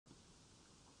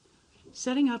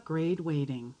Setting up grade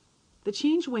weighting. The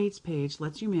Change Weights page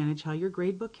lets you manage how your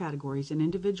gradebook categories and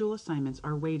individual assignments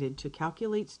are weighted to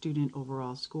calculate student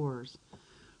overall scores.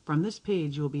 From this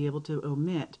page, you will be able to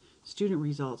omit student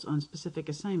results on specific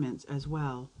assignments as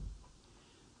well.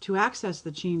 To access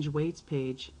the Change Weights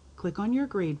page, click on your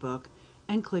gradebook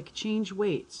and click Change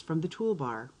Weights from the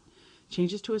toolbar.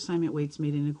 Changes to assignment weights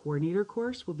made in a coordinator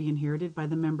course will be inherited by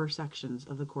the member sections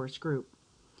of the course group.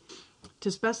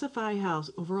 To specify how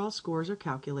overall scores are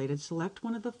calculated, select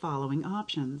one of the following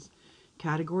options: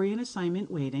 Category and Assignment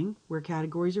Weighting, where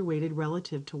categories are weighted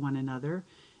relative to one another,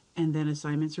 and then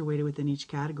assignments are weighted within each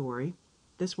category.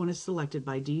 This one is selected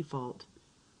by default.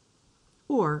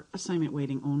 Or Assignment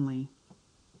Weighting Only.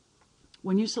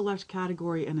 When you select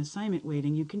Category and Assignment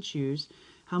Weighting, you can choose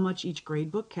how much each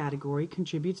gradebook category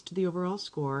contributes to the overall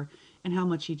score and how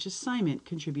much each assignment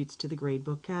contributes to the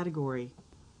gradebook category.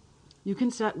 You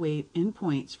can set weight in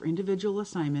points for individual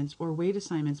assignments or weight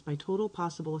assignments by total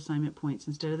possible assignment points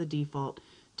instead of the default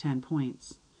 10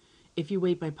 points. If you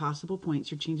weight by possible points,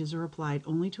 your changes are applied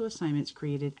only to assignments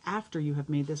created after you have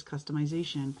made this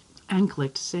customization and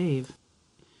clicked Save.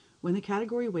 When the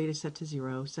category weight is set to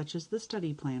 0, such as the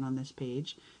study plan on this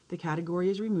page, the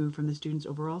category is removed from the student's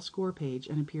overall score page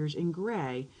and appears in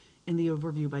gray in the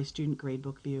Overview by Student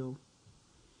Gradebook view.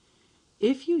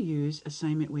 If you use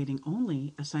assignment weighting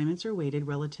only, assignments are weighted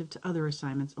relative to other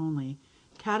assignments only.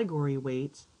 Category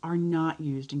weights are not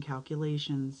used in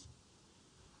calculations.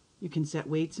 You can set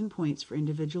weights and points for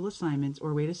individual assignments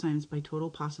or weight assignments by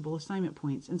total possible assignment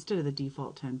points instead of the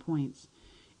default 10 points.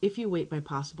 If you weight by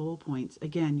possible points,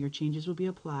 again, your changes will be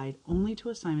applied only to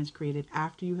assignments created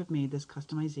after you have made this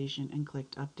customization and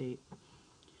clicked Update.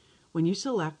 When you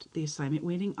select the assignment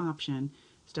weighting option,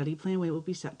 study plan weight will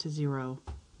be set to 0.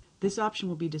 This option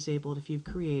will be disabled if you've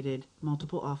created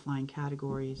multiple offline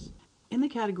categories. In the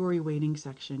category weighting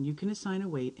section, you can assign a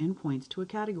weight in points to a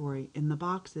category. In the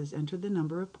boxes, enter the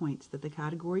number of points that the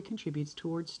category contributes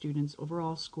towards students'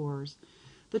 overall scores.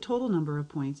 The total number of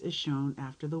points is shown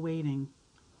after the weighting.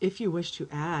 If you wish to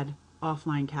add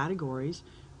offline categories,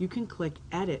 you can click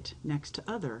Edit next to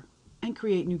Other and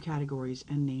create new categories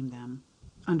and name them.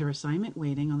 Under Assignment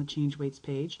Weighting on the Change Weights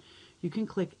page, you can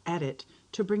click Edit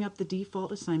to bring up the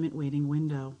default assignment weighting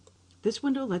window. This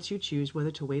window lets you choose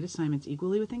whether to weight assignments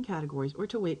equally within categories or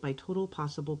to weight by total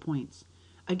possible points.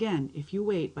 Again, if you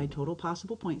weight by total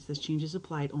possible points, this change is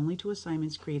applied only to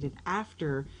assignments created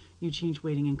after you change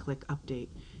weighting and click Update.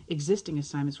 Existing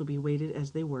assignments will be weighted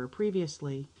as they were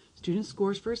previously. Student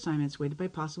scores for assignments weighted by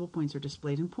possible points are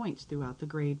displayed in points throughout the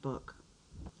gradebook.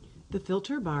 The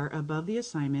filter bar above the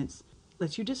assignments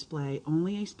lets you display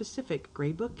only a specific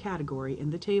gradebook category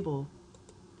in the table.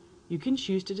 You can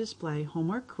choose to display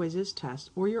homework, quizzes,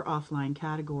 tests, or your offline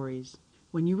categories.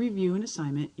 When you review an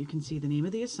assignment, you can see the name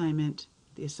of the assignment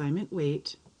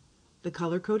weight, the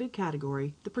color-coded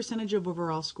category, the percentage of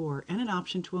overall score, and an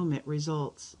option to omit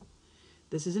results.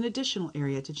 This is an additional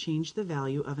area to change the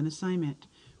value of an assignment.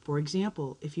 For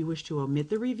example, if you wish to omit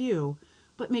the review,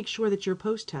 but make sure that your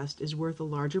post-test is worth a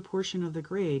larger portion of the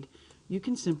grade, you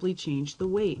can simply change the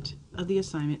weight of the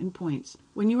assignment in points.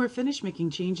 When you are finished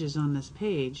making changes on this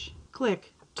page,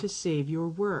 click to save your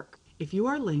work. If you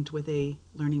are linked with a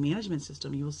learning management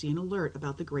system, you will see an alert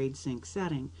about the grade sync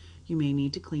setting. You may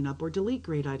need to clean up or delete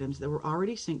grade items that were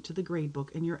already synced to the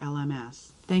gradebook in your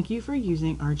LMS. Thank you for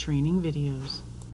using our training videos.